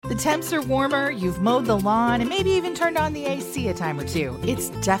The temps are warmer, you've mowed the lawn, and maybe even turned on the AC a time or two. It's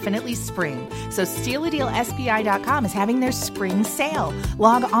definitely spring. So StealADealSPI.com is having their spring sale.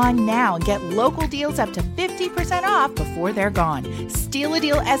 Log on now and get local deals up to 50% off before they're gone.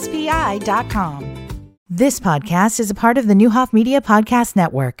 StealADealSPI.com. This podcast is a part of the Newhoff Media Podcast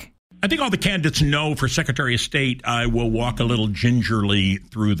Network. I think all the candidates know for Secretary of State, I will walk a little gingerly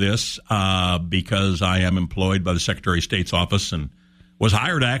through this because I am employed by the Secretary of State's office and was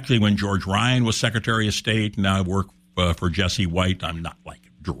hired actually when George Ryan was Secretary of State. Now I work for Jesse White. I'm not like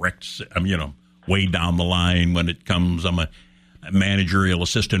direct, I'm, way down the line when it comes. I'm a managerial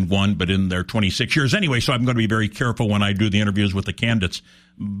assistant one, but in their 26 years anyway, so I'm going to be very careful when I do the interviews with the candidates.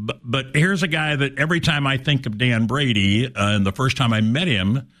 But here's a guy that every time I think of Dan Brady, and the first time I met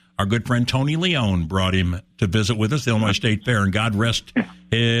him, our good friend Tony Leone brought him to visit with us, the Illinois State Fair, and God rest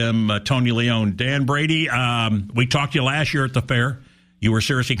him, Tony Leone. Dan Brady, we talked to you last year at the fair. You were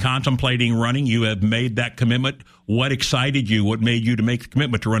seriously contemplating running. You have made that commitment. What excited you? What made you to make the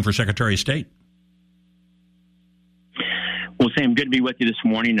commitment to run for Secretary of State? Well, Sam, good to be with you this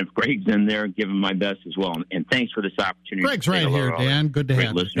morning. If Greg's in there, give him my best as well. And thanks for this opportunity. Greg's right here, Dan. Good to have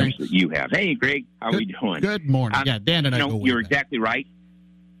you. Listeners that you have. Hey, Greg, how are we doing? Good morning. Yeah, Dan and I go You're way back. exactly right.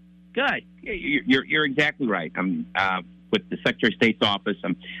 Good. You're exactly right. With the Secretary of State's office,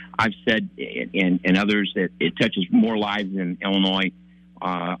 I've said, and others, that it touches more lives in Illinois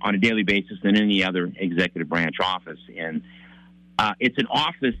on a daily basis than any other executive branch office. And it's an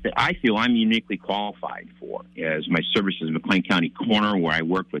office that I feel I'm uniquely qualified for, as my service is McLean County Coroner, where I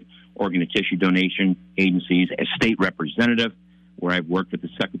work with organ and tissue donation agencies, as state representative, where I've worked with the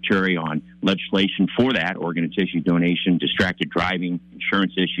Secretary on legislation for that, organ and tissue donation, distracted driving,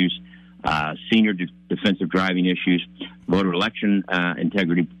 insurance issues, senior defensive driving issues, voter election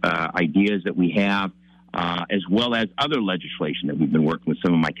integrity ideas that we have, as well as other legislation that we've been working with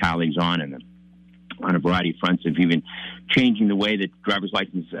some of my colleagues on, and on a variety of fronts of even changing the way that driver's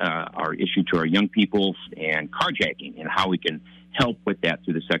licenses are issued to our young people and carjacking, and how we can help with that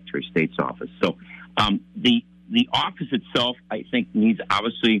through the Secretary of State's office. So the office itself, I think, needs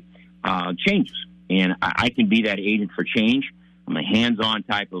obviously changes, and I can be that agent for change. I'm a hands-on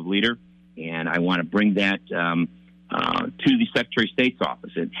type of leader, and I want to bring that to the Secretary of State's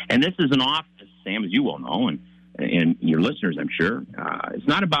office. And this is an office, Sam, as you well know, and your listeners, I'm sure, it's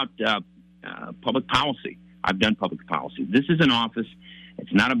not about public policy. I've done public policy. This is an office.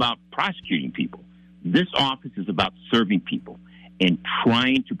 It's not about prosecuting people. This office is about serving people and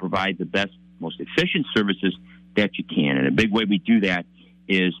trying to provide the best, most efficient services that you can. And a big way we do that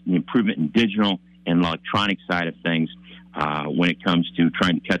is the improvement in digital and electronic side of things when it comes to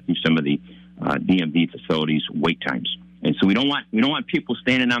trying to cut through some of the DMV facilities' wait times. And so we don't want people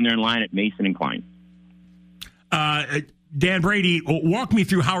standing down there in line at Mason and Klein. Dan Brady, walk me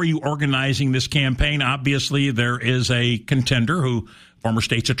through how are you organizing this campaign? Obviously, there is a contender who, former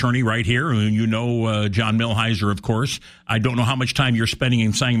state's attorney right here, and John Milheiser, of course. I don't know how much time you're spending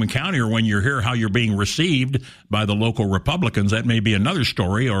in Sangamon County, or when you're here, how you're being received by the local Republicans. That may be another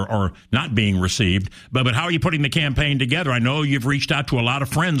story, or not being received. But how are you putting the campaign together? I know you've reached out to a lot of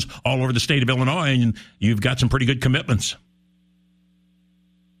friends all over the state of Illinois, and you've got some pretty good commitments.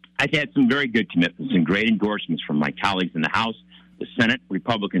 I've had some very good commitments and great endorsements from my colleagues in the House, the Senate,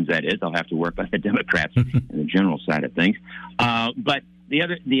 Republicans, that is. I'll have to work on the Democrats and the general side of things. But the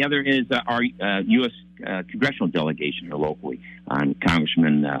other is our U.S. congressional delegation here locally, on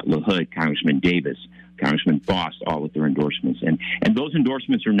Congressman LaHood, Congressman Davis, Congressman Foss, all with their endorsements. And those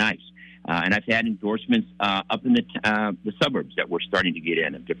endorsements are nice. And I've had endorsements up in the suburbs that we're starting to get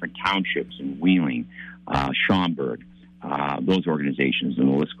in, of different townships in Wheeling, Schaumburg, those organizations, and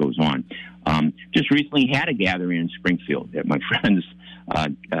the list goes on. Just recently had a gathering in Springfield at my friend's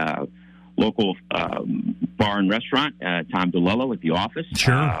local bar and restaurant, Tom DeLello at the office.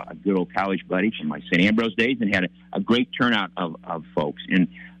 Sure. A good old college buddy from my St. Ambrose days, and had a great turnout of folks. And,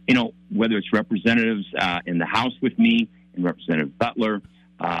 whether it's representatives in the House with me, and Representative Butler,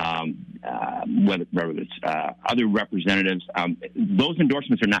 whether it's other representatives, those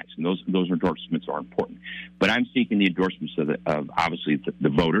endorsements are nice, and those endorsements are important. But I'm seeking the endorsements of obviously the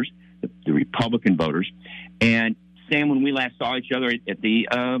voters, the Republican voters. And Sam, when we last saw each other at the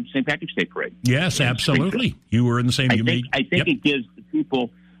St. Patrick's Day Parade. Yes, absolutely. You were in the same. I think it gives the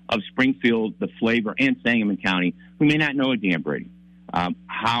people of Springfield the flavor, and Sangamon County, who may not know Dan Brady,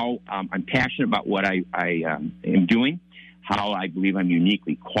 how I'm passionate about what I am doing, how I believe I'm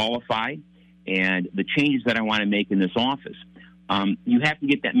uniquely qualified, and the changes that I want to make in this office. You have to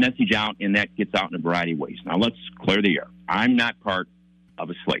get that message out, and that gets out in a variety of ways. Now, let's clear the air. I'm not part of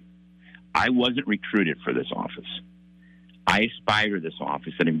a slate. I wasn't recruited for this office. I aspire to this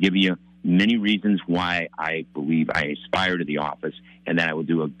office, and I've given you many reasons why I believe I aspire to the office and that I will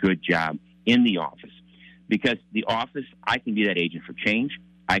do a good job in the office. Because the office, I can be that agent for change.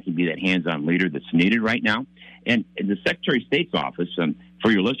 I can be that hands-on leader that's needed right now. And the Secretary of State's office,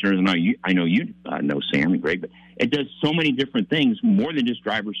 for your listeners, I know you know Sam and Greg, but it does so many different things more than just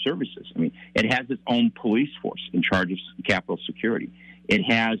driver services. I mean, it has its own police force in charge of Capitol security. It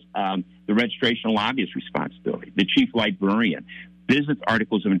has the registration and lobbyist responsibility, the chief librarian, business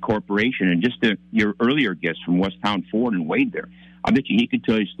articles of incorporation, and just your earlier guest from Westtown Ford and Wade there. I bet you he could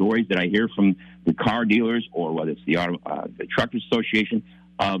tell you stories that I hear from the car dealers or whether it's the Truckers Association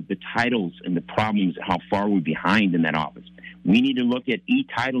of the titles and the problems and how far we're behind in that office. We need to look at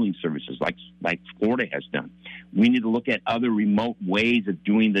e-titling services like Florida has done. We need to look at other remote ways of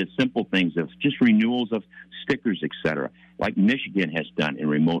doing the simple things of just renewals of stickers, et cetera, like Michigan has done in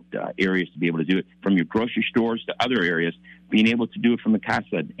remote areas to be able to do it from your grocery stores to other areas, being able to do it from the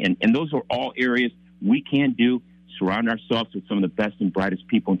CASA. And those are all areas we can do, surround ourselves with some of the best and brightest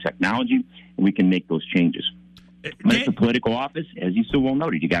people in technology, and we can make those changes. But it's a political office, as you so well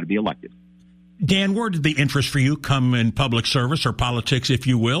noted. You got to be elected. Dan, where did the interest for you come in public service or politics, if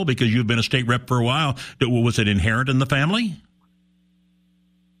you will, because you've been a state rep for a while? Was it inherent in the family?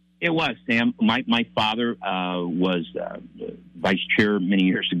 It was, Sam. My father was vice chair many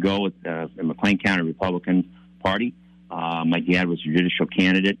years ago at the McLean County Republican Party. My dad was a judicial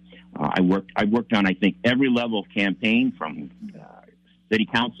candidate. I worked on, I think, every level of campaign from city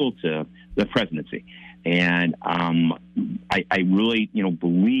council to the presidency. And I really,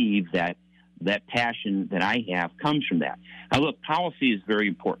 believe that passion that I have comes from that. Now, look, policy is very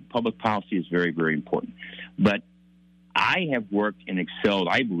important. Public policy is very, very important. But I have worked and excelled,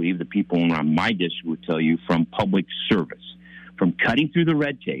 I believe, the people around my district would tell you, from public service, from cutting through the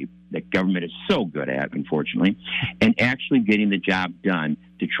red tape that government is so good at, unfortunately, and actually getting the job done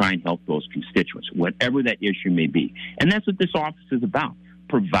to try and help those constituents, whatever that issue may be. And that's what this office is about,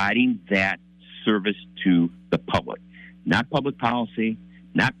 providing that service to the public, not public policy,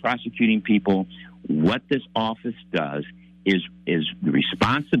 not prosecuting people. What this office does is the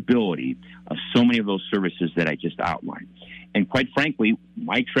responsibility of so many of those services that I just outlined. And quite frankly,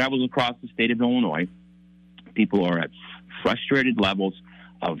 my travels across the state of Illinois, people are at frustrated levels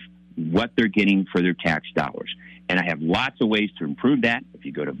of what they're getting for their tax dollars. And I have lots of ways to improve that. If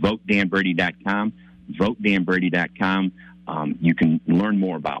you go to votedanbrady.com, votedanbrady.com, you can learn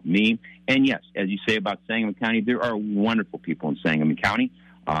more about me. And yes, as you say about Sangamon County, there are wonderful people in Sangamon County.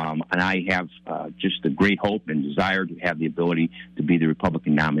 And I have just a great hope and desire to have the ability to be the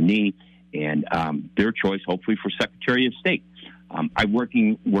Republican nominee and their choice, hopefully, for Secretary of State. I'm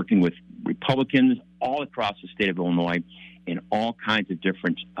working with Republicans all across the state of Illinois in all kinds of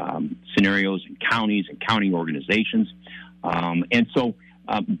different scenarios and counties and county organizations. And so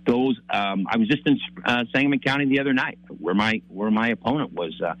those, I was just in Sangamon County the other night, where my opponent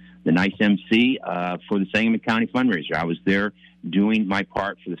was the nice MC for the Sangamon County fundraiser. I was there doing my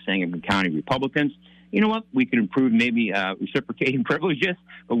part for the Sangamon County Republicans. You know what? We could improve maybe reciprocating privileges,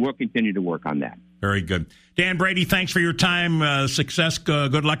 but we'll continue to work on that. Very good. Dan Brady, thanks for your time. Success.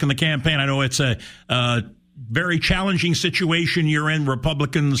 Good luck in the campaign. I know it's a very challenging situation you're in.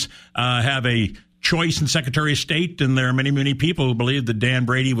 Republicans have a choice in Secretary of State, and there are many, many people who believe that Dan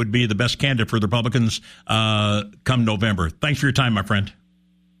Brady would be the best candidate for the Republicans come November. Thanks for your time, my friend.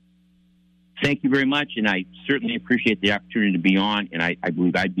 Thank you very much, and I certainly appreciate the opportunity to be on, and I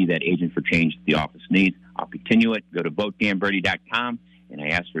believe I'd be that agent for change that the office needs. I'll continue it. Go to votedanbrady.com, and I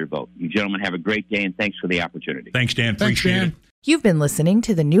ask for your vote. You gentlemen have a great day, and thanks for the opportunity. Thanks, Dan. Appreciate it. You've been listening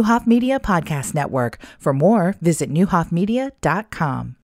to the Neuhoff Media Podcast Network. For more, visit neuhoffmedia.com.